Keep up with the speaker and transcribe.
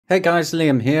Hey guys,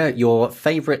 Liam here, your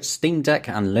favourite Steam Deck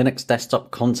and Linux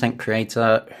desktop content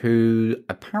creator who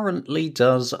apparently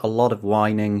does a lot of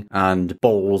whining and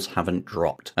balls haven't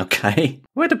dropped, okay?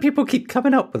 Where do people keep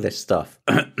coming up with this stuff?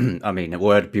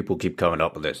 Where do people keep coming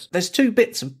up with this? There's two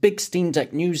bits of big Steam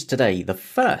Deck news today. The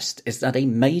first is that a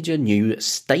major new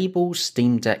stable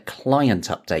Steam Deck client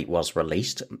update was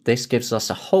released. This gives us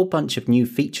a whole bunch of new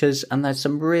features and there's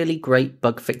some really great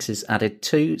bug fixes added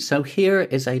too, so here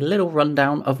is a little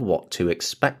rundown of what to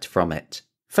expect from it.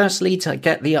 Firstly, to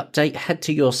get the update, head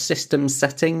to your system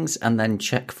settings and then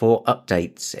check for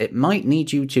updates. It might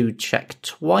need you to check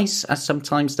twice as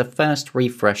sometimes the first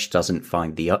refresh doesn't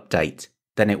find the update.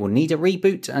 Then it will need a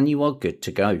reboot and you are good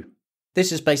to go.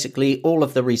 This is basically all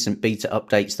of the recent beta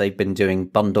updates they've been doing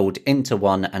bundled into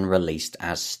one and released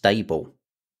as stable.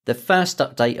 The first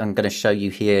update I'm going to show you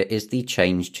here is the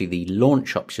change to the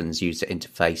launch options user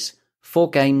interface for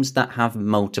games that have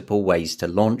multiple ways to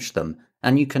launch them,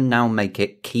 and you can now make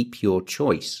it keep your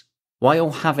choice,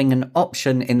 while having an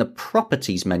option in the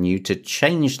properties menu to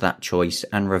change that choice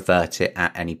and revert it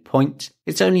at any point.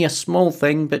 It's only a small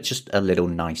thing, but just a little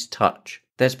nice touch.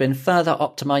 There's been further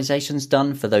optimizations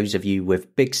done for those of you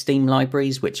with big Steam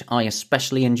libraries, which I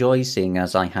especially enjoy, seeing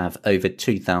as I have over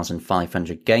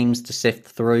 2,500 games to sift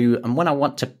through, and when I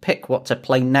want to pick what to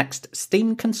play next,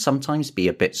 Steam can sometimes be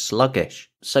a bit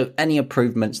sluggish. So any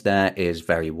improvements there is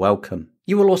very welcome.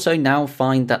 You will also now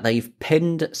find that they've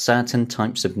pinned certain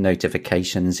types of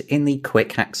notifications in the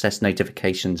quick access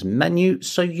notifications menu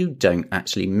so you don't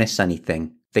actually miss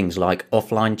anything. Things like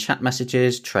offline chat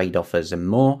messages, trade offers and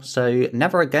more, so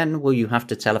never again will you have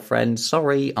to tell a friend,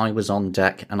 sorry, I was on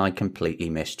deck and I completely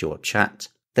missed your chat.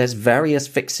 There's various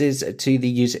fixes to the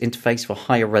user interface for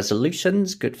higher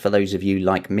resolutions, good for those of you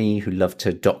like me who love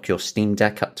to dock your Steam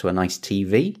Deck up to a nice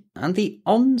TV. And the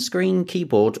on-screen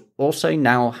keyboard also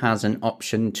now has an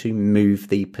option to move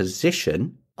the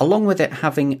position, along with it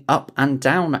having up and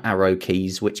down arrow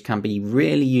keys, which can be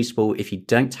really useful if you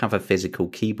don't have a physical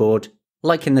keyboard,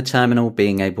 like in the terminal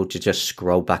being able to just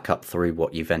scroll back up through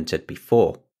what you've entered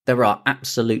before. There are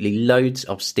absolutely loads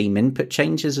of Steam input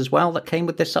changes as well that came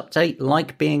with this update,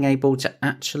 like being able to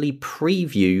actually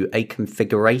preview a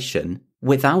configuration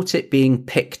without it being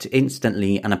picked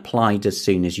instantly and applied as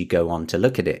soon as you go on to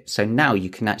look at it. So now you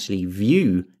can actually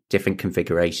view different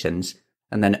configurations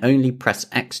and then only press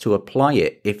X to apply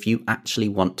it if you actually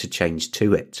want to change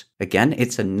to it. Again,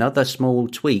 it's another small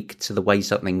tweak to the way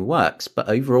something works, but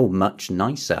overall much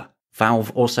nicer.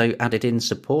 Valve also added in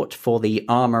support for the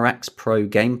Armor X Pro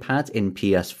gamepad in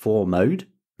PS4 mode.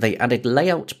 They added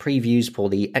layout previews for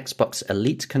the Xbox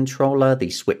Elite controller, the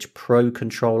Switch Pro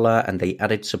controller, and they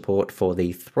added support for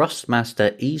the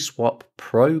Thrustmaster eSwap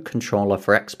Pro controller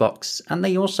for Xbox, and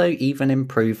they also even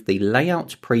improved the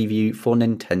layout preview for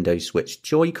Nintendo Switch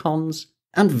Joy-Cons,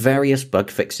 and various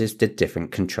bug fixes to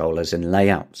different controllers and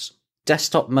layouts.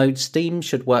 Desktop mode Steam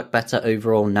should work better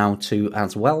overall now too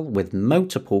as well, with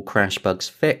multiple crash bugs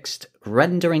fixed.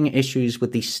 Rendering issues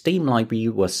with the Steam library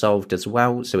were solved as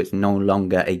well, so it's no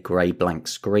longer a grey blank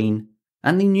screen.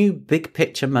 And the new big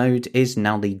picture mode is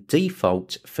now the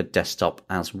default for desktop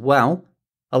as well,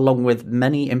 along with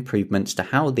many improvements to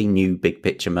how the new big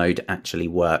picture mode actually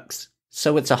works.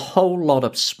 So it's a whole lot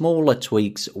of smaller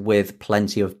tweaks with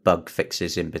plenty of bug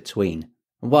fixes in between.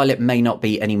 While it may not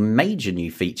be any major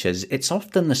new features, it's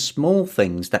often the small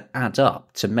things that add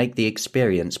up to make the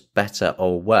experience better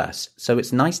or worse, so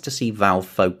it's nice to see Valve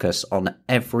focus on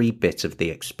every bit of the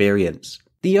experience.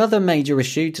 The other major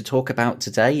issue to talk about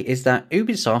today is that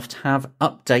Ubisoft have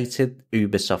updated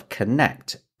Ubisoft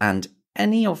Connect, and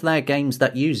any of their games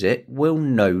that use it will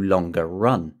no longer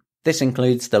run. This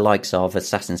includes the likes of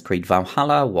Assassin's Creed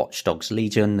Valhalla, Watch Dogs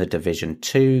Legion, The Division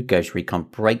 2, Ghost Recon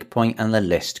Breakpoint, and the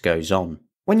list goes on.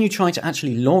 When you try to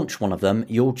actually launch one of them,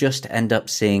 you'll just end up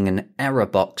seeing an error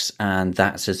box, and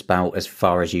that's about as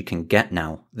far as you can get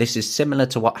now. This is similar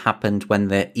to what happened when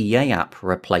the EA app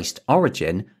replaced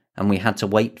Origin, and we had to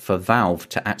wait for Valve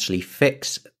to actually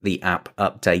fix the app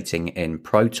updating in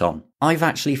Proton. I've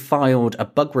actually filed a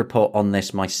bug report on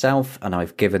this myself, and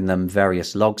I've given them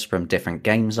various logs from different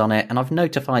games on it, and I've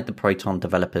notified the Proton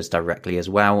developers directly as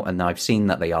well, and I've seen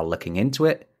that they are looking into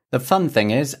it. The fun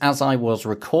thing is, as I was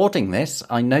recording this,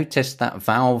 I noticed that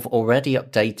Valve already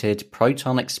updated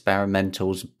Proton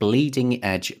Experimental's Bleeding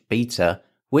Edge beta,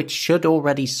 which should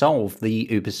already solve the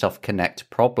Ubisoft Connect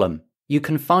problem. You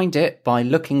can find it by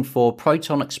looking for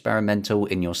Proton Experimental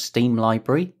in your Steam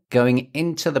library, going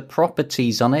into the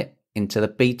properties on it, into the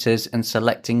betas and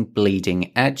selecting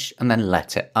Bleeding Edge and then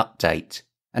let it update.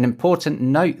 An important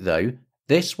note though,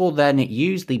 This will then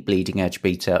use the bleeding edge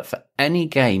beta for any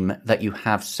game that you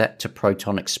have set to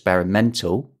Proton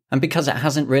Experimental. And because it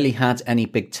hasn't really had any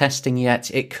big testing yet,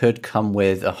 it could come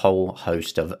with a whole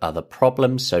host of other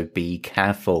problems, so be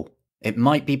careful. It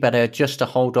might be better just to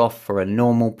hold off for a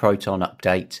normal Proton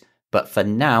update, but for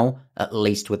now, at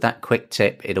least with that quick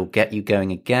tip, it'll get you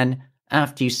going again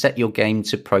after you set your game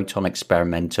to Proton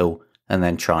Experimental and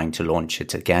then trying to launch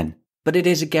it again. But it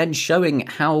is again showing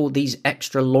how these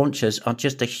extra launchers are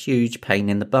just a huge pain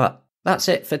in the butt. That's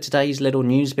it for today's little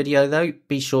news video though.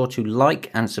 Be sure to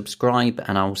like and subscribe,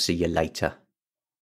 and I'll see you later.